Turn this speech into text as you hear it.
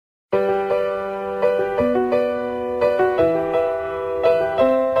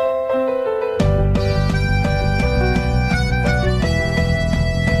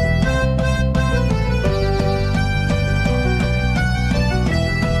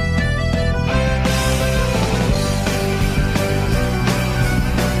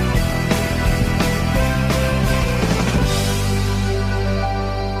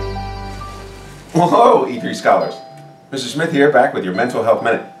Well, hello, E3 scholars. Mr. Smith here, back with your Mental Health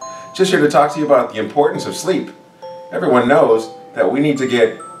Minute. Just here to talk to you about the importance of sleep. Everyone knows that we need to get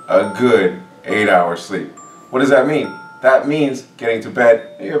a good 8-hour sleep. What does that mean? That means getting to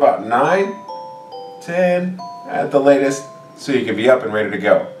bed maybe about 9, 10 at the latest, so you can be up and ready to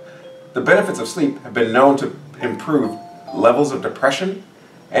go. The benefits of sleep have been known to improve levels of depression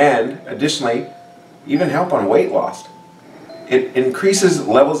and, additionally, even help on weight loss. It increases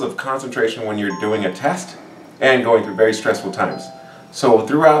levels of concentration when you're doing a test and going through very stressful times. So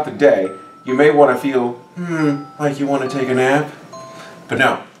throughout the day, you may want to feel, like you want to take a nap. But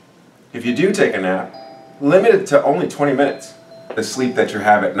no, if you do take a nap, limit it to only 20 minutes, the sleep that you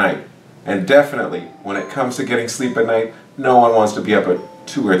have at night. And definitely, when it comes to getting sleep at night, no one wants to be up at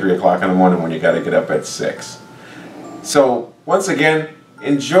 2 or 3 o'clock in the morning when you got to get up at 6. So, once again,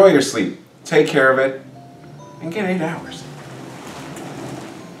 enjoy your sleep, take care of it, and get 8 hours.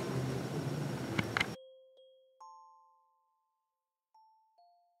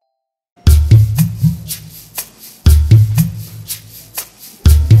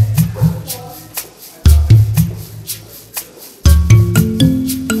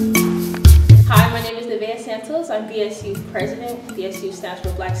 I'm BSU President. BSU stands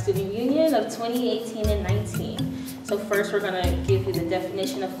for Black Student Union of 2018 and 19. So first we're going to give you the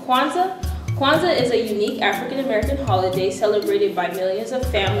definition of Kwanzaa. Kwanzaa is a unique African American holiday celebrated by millions of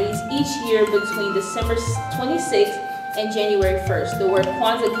families each year between December 26th and January 1st. The word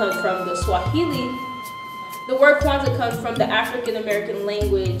Kwanzaa comes from the Swahili. The word Kwanzaa comes from the African American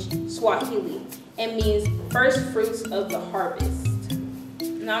language Swahili and means first fruits of the harvest.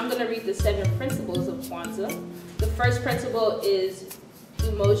 Now I'm going to read the 7 principles of Kwanzaa. The first principle is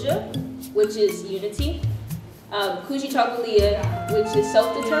Umoja, which is unity. Kujitakulia, which is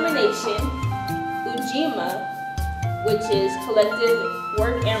self-determination. Ujima, which is collective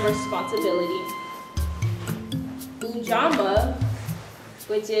work and responsibility. Ujama,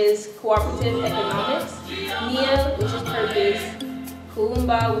 which is cooperative economics. Nia, which is purpose.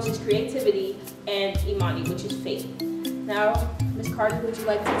 Kuumba, which is creativity. And Imani, which is faith. Now, Ms. Carter, would you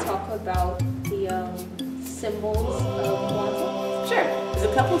like to talk about the symbols of Kwanzaa? Sure.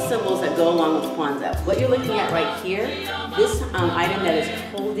 There's a couple of symbols that go along with Kwanzaa. What you're looking at right here, this item that is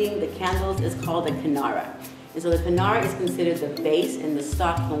holding the candles is called a kinara. And so the kinara is considered the base and the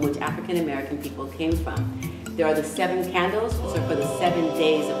stock from which African American people came from. There are the 7 candles, which are for the 7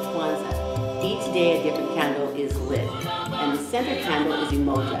 days of Kwanzaa. Each day a different candle is lit. And the center candle is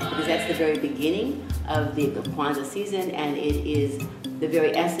Umoja, because that's the very beginning of the Kwanzaa season, and it is the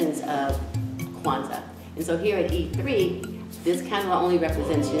very essence of Kwanzaa. And so here at E3, this candle not only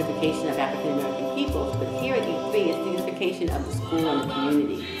represents unification of African American peoples, but here at E3 it's the unification of the school and the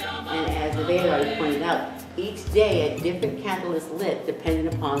community. And as Nevaeh already pointed out, each day a different candle is lit depending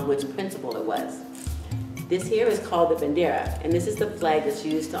upon which principle it was. This here is called the Bendera, and this is the flag that's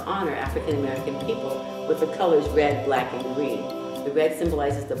used to honor African American people with the colors red, black, and green. The red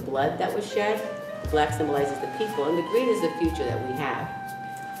symbolizes the blood that was shed, the black symbolizes the people, and the green is the future that we have.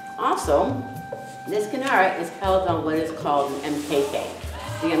 Also, this kinara is held on what is called an MKK.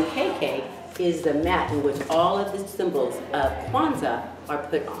 The MKK is the mat in which all of the symbols of Kwanzaa are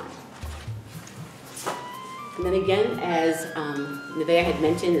put on. And then again, as Nevaeh had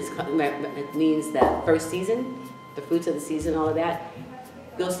mentioned, it means the first season, the fruits of the season, all of that.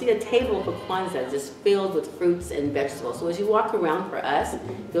 You'll see a table for Kwanzaa just filled with fruits and vegetables. So as you walk around for us,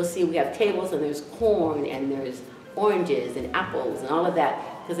 you'll see we have tables and there's corn and there's oranges and apples and all of that.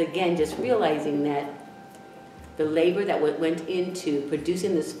 Because again, just realizing that the labor that went into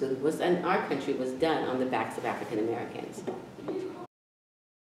producing this food was, in our country, was done on the backs of African Americans.